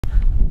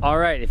All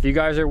right, if you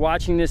guys are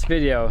watching this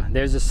video,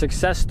 there's a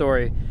success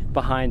story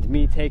behind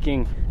me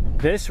taking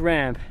this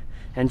ramp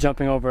and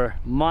jumping over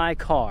my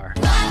car.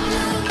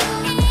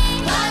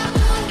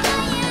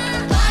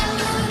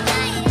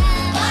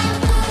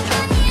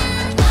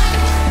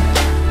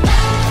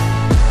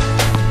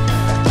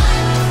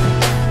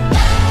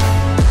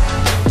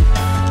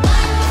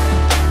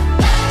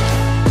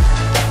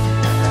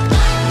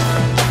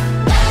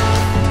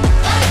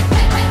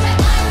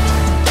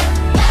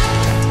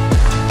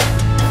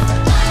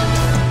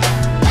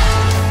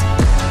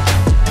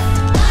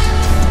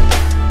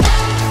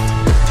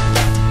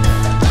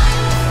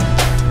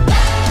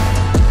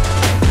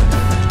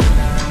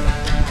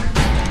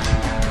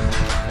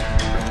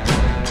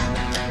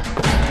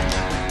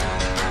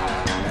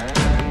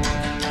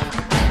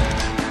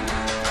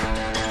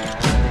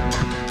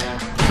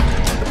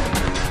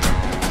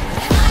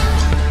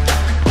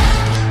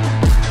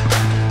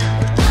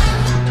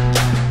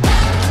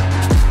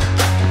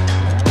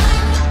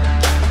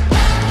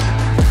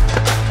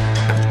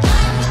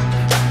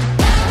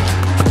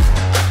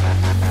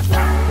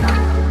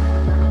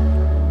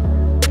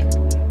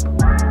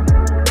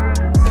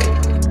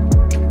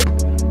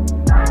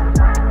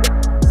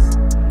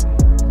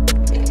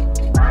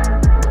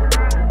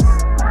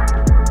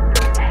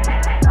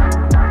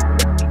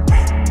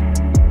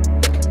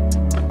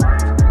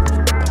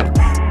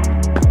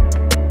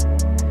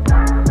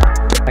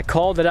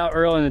 Called it out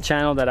early in the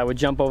channel that I would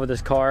jump over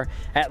this car,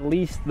 at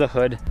least the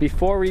hood.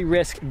 Before we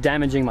risk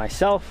damaging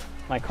myself,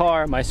 my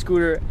car, my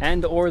scooter,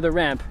 and or the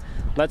ramp,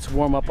 let's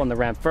warm up on the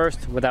ramp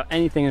first without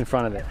anything in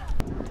front of it.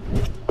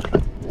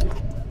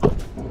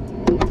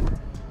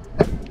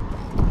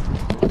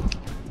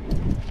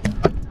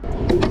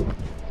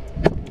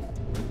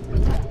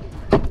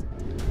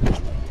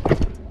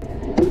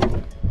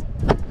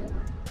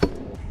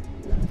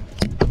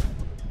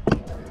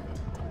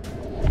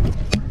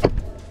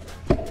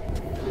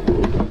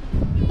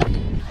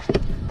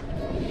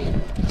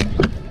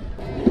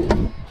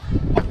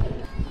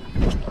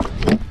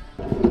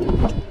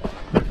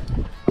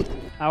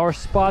 Our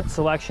spot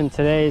selection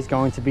today is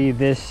going to be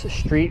this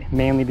street,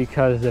 mainly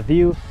because the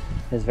view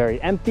is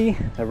very empty,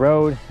 the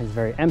road is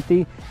very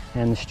empty,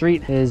 and the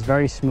street is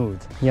very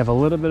smooth. You have a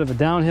little bit of a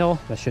downhill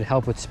that should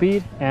help with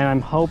speed, and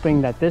I'm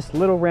hoping that this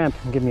little ramp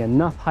can give me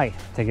enough height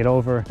to get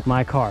over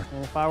my car.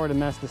 And if I were to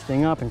mess this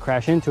thing up and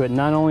crash into it,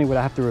 not only would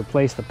I have to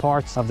replace the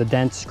parts of the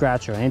dent,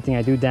 scratch, or anything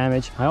I do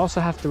damage, I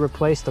also have to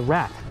replace the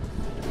wrap.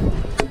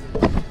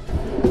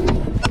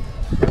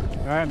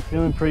 All right, I'm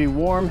feeling pretty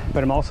warm,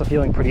 but I'm also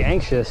feeling pretty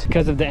anxious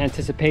because of the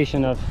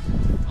anticipation of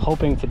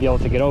hoping to be able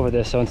to get over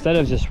this. So instead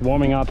of just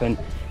warming up and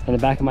in the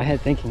back of my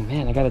head thinking,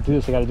 man, I gotta do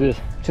this, I'm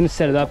just gonna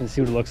set it up and see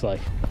what it looks like.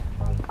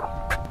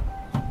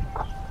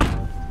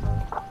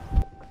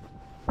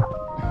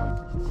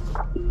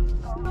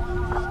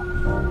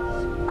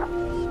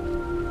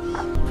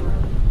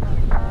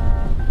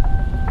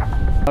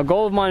 A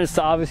goal of mine is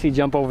to obviously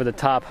jump over the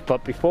top,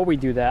 but before we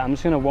do that, I'm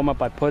just gonna warm up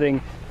by putting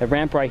the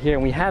ramp right here,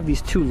 and we have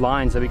these two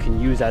lines that we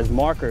can use as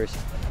markers.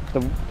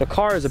 The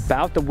car is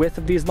about the width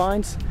of these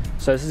lines,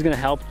 so this is gonna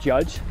help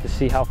judge to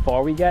see how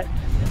far we get.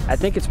 I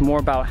think it's more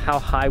about how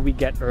high we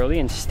get early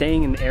and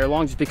staying in the air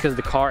long just because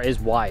the car is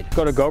wide.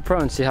 Go to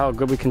GoPro and see how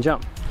good we can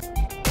jump.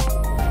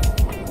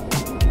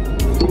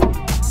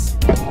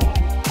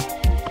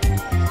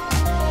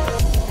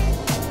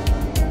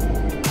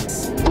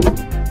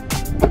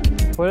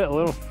 Put it a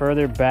little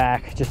further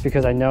back just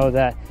because I know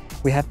that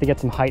we have to get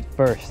some height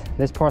first.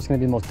 This part's gonna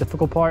be the most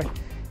difficult part,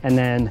 and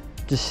then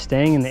just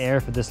staying in the air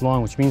for this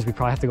long, which means we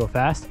probably have to go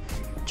fast.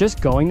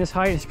 Just going this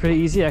height is pretty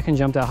easy. I can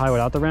jump that high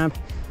without the ramp,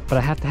 but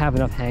I have to have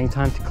enough hang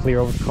time to clear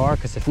over the car,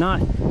 because if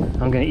not,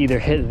 I'm gonna either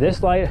hit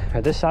this light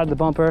or this side of the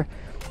bumper,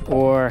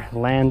 or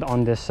land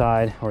on this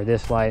side or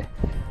this light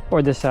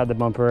or this side of the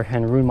bumper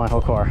and ruin my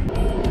whole car.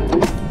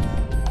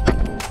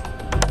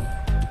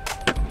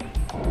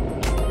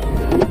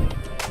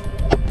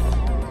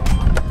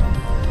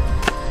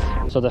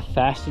 So the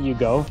faster you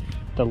go,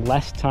 the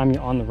less time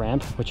you're on the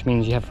ramp, which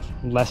means you have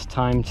less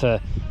time to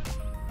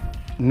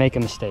make a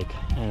mistake.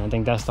 And I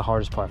think that's the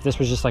hardest part. If this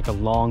was just like a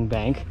long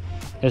bank,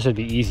 this would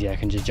be easy. I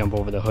can just jump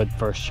over the hood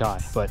first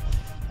shot. But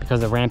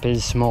because the ramp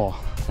is small,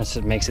 that's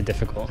what makes it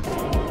difficult.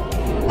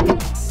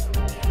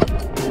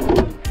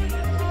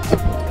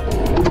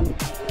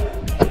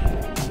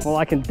 Well,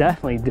 I can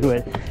definitely do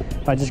it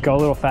if I just go a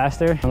little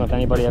faster. I don't know if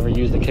anybody ever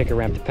used the kicker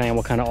ramp, depending on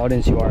what kind of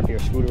audience you are, if you're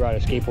a scooter rider,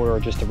 skateboarder, or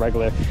just a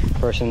regular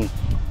person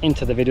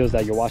into the videos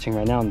that you're watching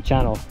right now on the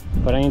channel.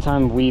 But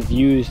anytime we've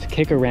used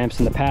kicker ramps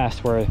in the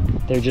past where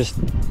they're just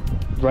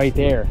right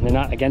there, they're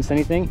not against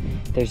anything,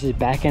 there's this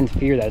back end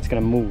fear that it's gonna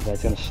move, that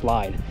it's gonna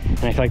slide.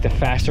 And I feel like the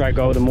faster I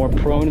go, the more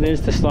prone it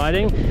is to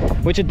sliding,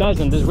 which it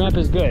doesn't. This ramp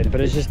is good, but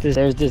it's just this,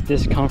 there's this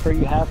discomfort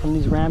you have from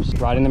these ramps.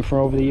 Riding them for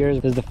over the years,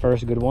 this is the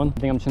first good one. I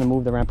think I'm just gonna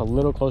move the ramp a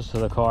little closer to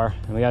the car,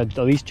 and we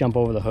gotta at least jump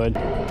over the hood.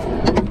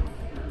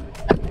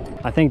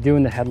 I think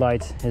doing the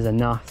headlights is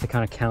enough to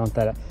kind of count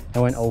that I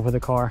went over the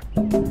car.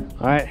 All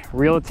right,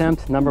 real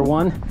attempt number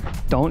one,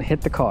 don't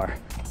hit the car.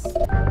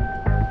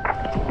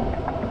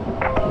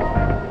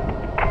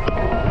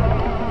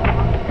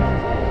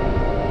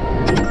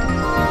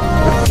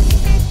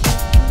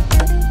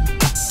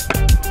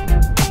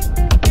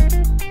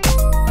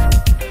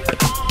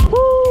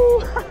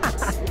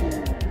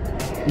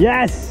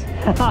 Yes!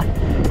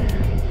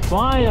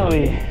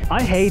 Finally!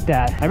 I hate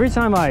that. Every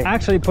time I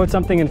actually put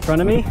something in front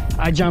of me,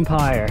 I jump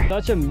higher.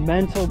 Such a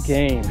mental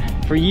game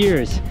for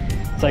years.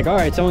 It's like, all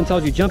right, someone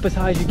tells you jump as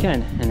high as you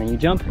can, and then you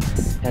jump,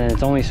 and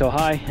it's only so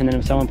high, and then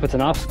if someone puts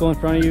an obstacle in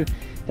front of you,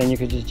 then you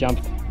could just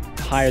jump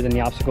higher than the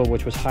obstacle,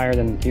 which was higher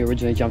than you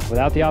originally jumped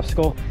without the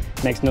obstacle.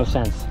 Makes no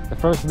sense. The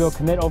first real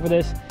commit over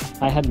this,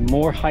 I had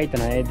more height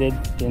than I did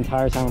the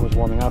entire time I was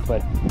warming up,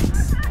 but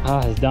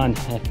it's done.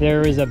 If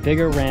there is a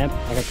bigger ramp,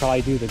 I could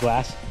probably do the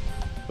glass,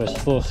 but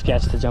it's a little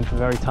sketch to jump to the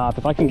very top.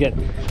 If I can get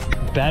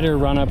better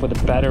run up with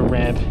a better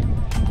ramp,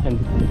 and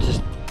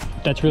just,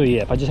 that's really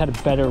it. If I just had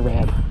a better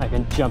ramp, I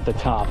can jump the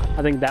top.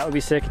 I think that would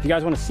be sick. If you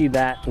guys want to see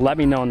that, let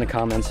me know in the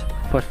comments.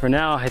 But for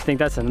now, I think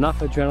that's enough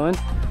adrenaline.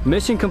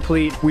 Mission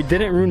complete. We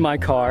didn't ruin my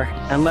car,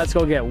 and let's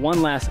go get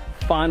one last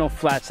final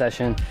flat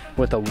session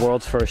with the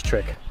world's first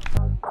trick.